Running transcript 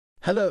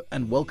Hello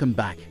and welcome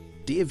back,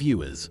 dear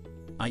viewers.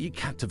 Are you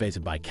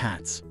captivated by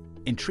cats?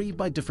 Intrigued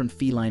by different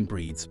feline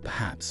breeds,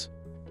 perhaps?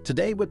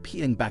 Today we're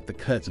peeling back the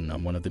curtain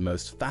on one of the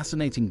most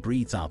fascinating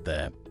breeds out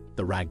there,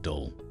 the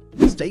ragdoll.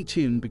 Stay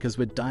tuned because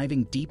we're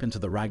diving deep into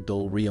the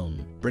ragdoll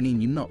realm,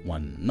 bringing you not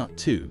one, not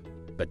two,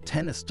 but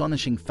 10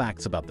 astonishing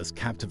facts about this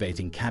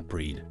captivating cat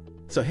breed.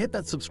 So hit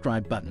that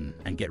subscribe button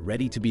and get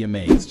ready to be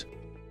amazed.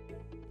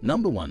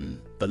 Number 1.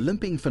 The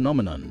limping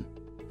phenomenon.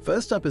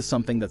 First up is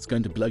something that's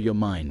going to blow your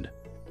mind.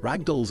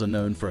 Ragdolls are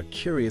known for a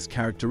curious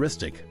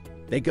characteristic.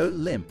 They go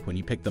limp when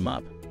you pick them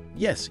up.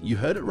 Yes, you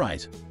heard it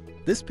right.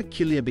 This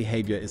peculiar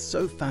behavior is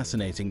so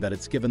fascinating that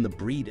it's given the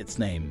breed its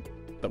name.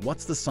 But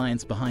what's the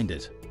science behind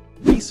it?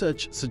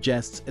 Research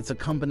suggests it's a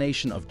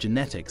combination of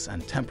genetics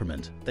and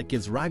temperament that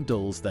gives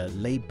ragdolls their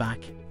laid-back,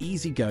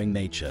 easygoing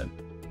nature.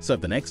 So if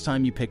the next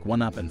time you pick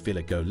one up and feel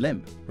it go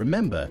limp,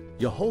 remember,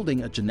 you're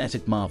holding a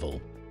genetic marvel.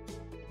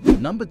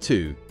 Number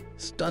 2.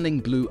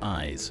 Stunning blue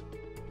eyes.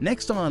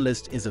 Next on our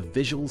list is a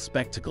visual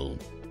spectacle.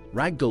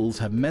 Ragdolls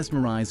have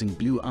mesmerizing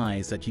blue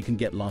eyes that you can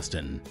get lost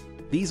in.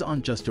 These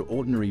aren't just your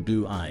ordinary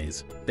blue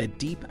eyes. They're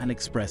deep and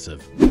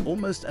expressive,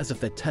 almost as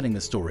if they're telling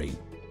a story.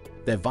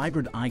 Their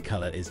vibrant eye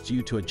color is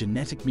due to a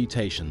genetic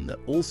mutation that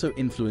also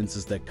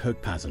influences their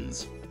coat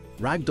patterns.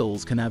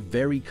 Ragdolls can have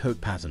varied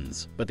coat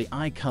patterns, but the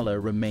eye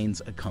color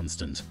remains a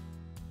constant.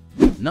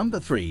 Number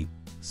 3.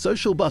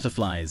 Social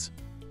butterflies.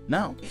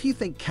 Now, if you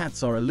think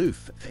cats are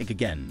aloof, think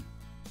again.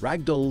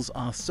 Ragdolls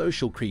are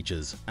social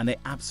creatures, and they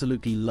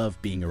absolutely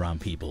love being around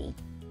people.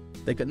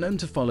 They get known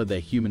to follow their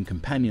human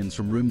companions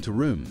from room to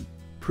room,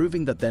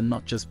 proving that they're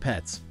not just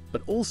pets,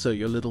 but also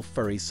your little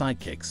furry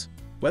sidekicks.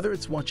 Whether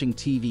it's watching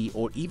TV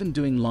or even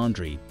doing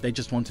laundry, they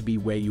just want to be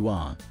where you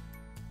are.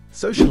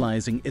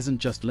 Socializing isn't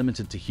just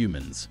limited to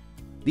humans.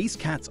 These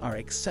cats are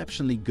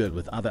exceptionally good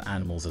with other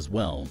animals as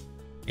well.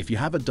 If you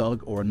have a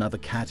dog or another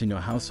cat in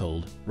your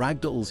household,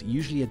 ragdolls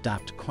usually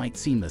adapt quite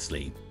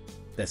seamlessly.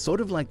 They're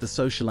sort of like the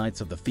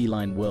socialites of the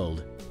feline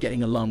world,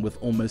 getting along with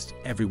almost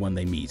everyone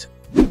they meet.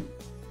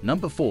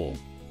 Number 4.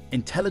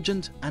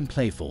 Intelligent and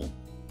playful.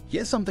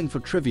 Here's something for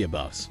trivia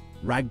buffs.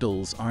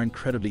 Ragdolls are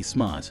incredibly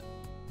smart.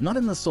 Not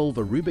in the solve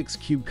a Rubik's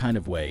Cube kind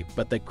of way,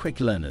 but they're quick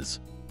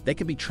learners. They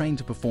can be trained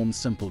to perform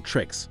simple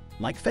tricks,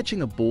 like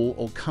fetching a ball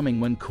or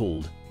coming when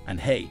called. And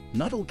hey,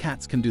 not all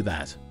cats can do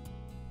that.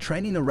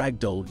 Training a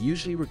ragdoll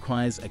usually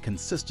requires a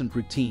consistent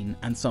routine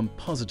and some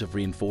positive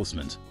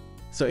reinforcement.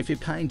 So if you're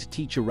kind to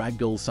teach your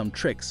ragdoll some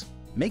tricks,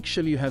 make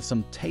sure you have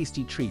some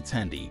tasty treats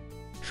handy.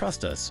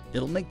 Trust us,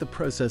 it'll make the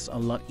process a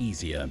lot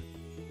easier.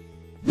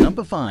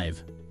 Number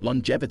 5.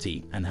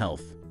 Longevity and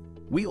health.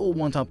 We all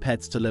want our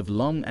pets to live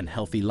long and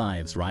healthy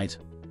lives, right?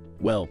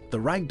 Well, the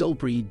ragdoll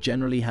breed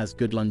generally has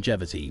good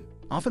longevity,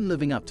 often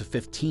living up to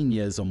 15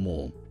 years or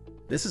more.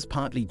 This is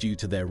partly due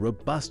to their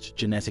robust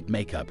genetic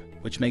makeup,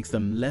 which makes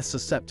them less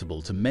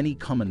susceptible to many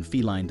common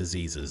feline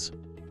diseases.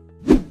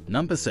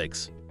 Number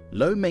 6.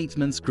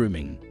 Low-maintenance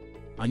grooming.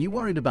 Are you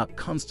worried about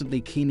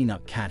constantly cleaning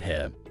up cat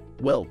hair?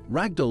 Well,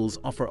 ragdolls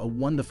offer a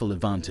wonderful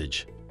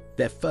advantage.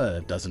 Their fur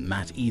doesn't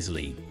mat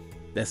easily.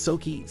 Their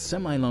silky,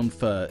 semi-long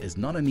fur is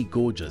not only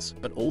gorgeous,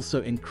 but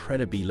also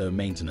incredibly low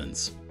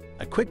maintenance.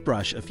 A quick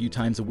brush a few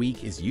times a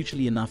week is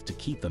usually enough to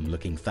keep them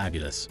looking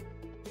fabulous.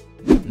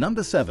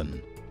 Number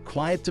 7.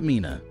 Quiet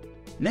demeanor.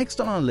 Next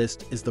on our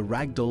list is the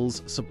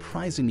ragdoll's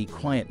surprisingly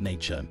quiet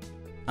nature.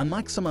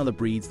 Unlike some other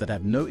breeds that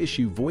have no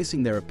issue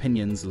voicing their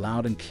opinions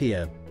loud and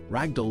clear,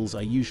 ragdolls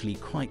are usually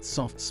quite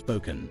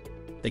soft-spoken.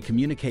 They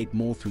communicate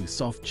more through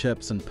soft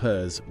chirps and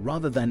purrs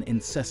rather than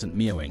incessant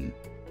meowing.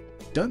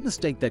 Don't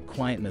mistake their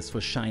quietness for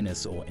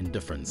shyness or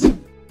indifference.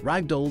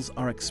 Ragdolls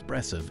are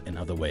expressive in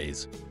other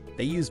ways.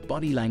 They use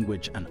body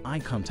language and eye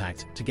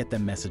contact to get their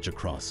message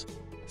across.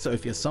 So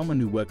if you're someone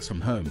who works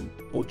from home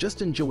or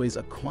just enjoys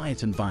a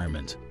quiet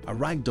environment, a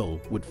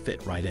ragdoll would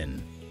fit right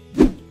in.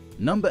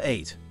 Number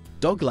 8.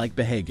 Dog-like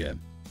behavior.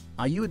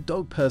 Are you a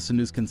dog person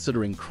who's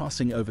considering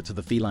crossing over to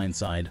the feline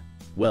side?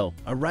 Well,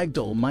 a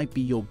ragdoll might be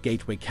your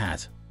gateway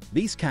cat.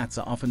 These cats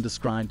are often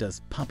described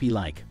as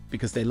puppy-like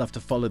because they love to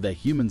follow their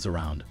humans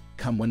around,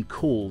 come when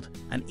called,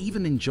 and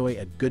even enjoy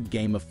a good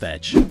game of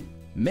fetch.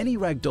 Many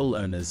ragdoll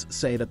owners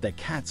say that their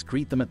cats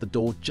greet them at the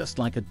door just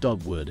like a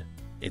dog would.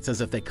 It's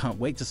as if they can't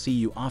wait to see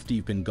you after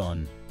you've been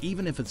gone,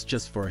 even if it's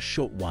just for a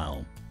short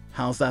while.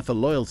 How's that for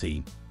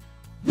loyalty?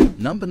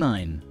 Number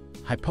 9.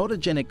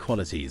 Hypoallergenic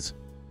qualities.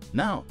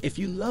 Now, if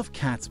you love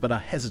cats but are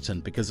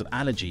hesitant because of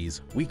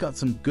allergies, we've got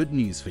some good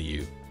news for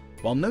you.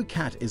 While no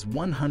cat is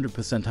 100%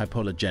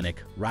 hypoallergenic,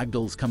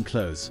 ragdolls come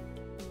close.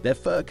 Their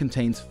fur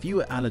contains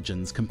fewer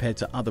allergens compared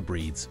to other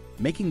breeds,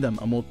 making them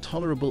a more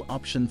tolerable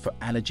option for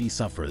allergy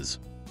sufferers.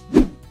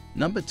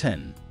 Number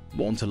 10.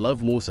 Born to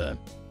love water.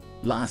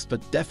 Last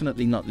but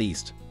definitely not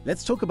least,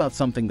 let's talk about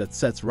something that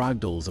sets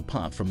ragdolls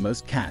apart from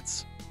most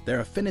cats: their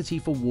affinity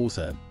for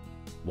water.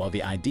 While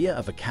the idea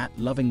of a cat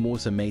loving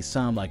water may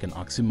sound like an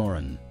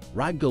oxymoron,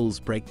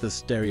 ragdolls break the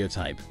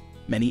stereotype.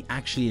 Many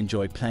actually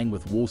enjoy playing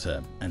with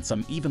water, and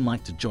some even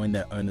like to join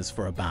their owners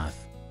for a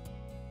bath.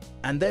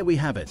 And there we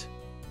have it.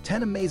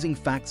 10 amazing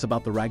facts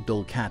about the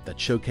ragdoll cat that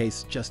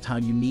showcase just how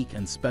unique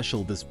and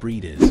special this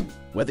breed is.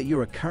 Whether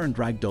you're a current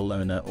ragdoll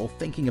owner or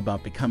thinking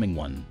about becoming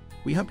one,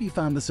 we hope you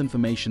found this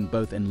information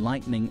both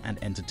enlightening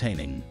and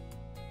entertaining.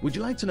 Would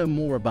you like to know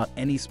more about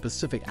any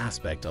specific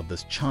aspect of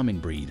this charming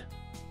breed?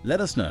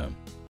 Let us know.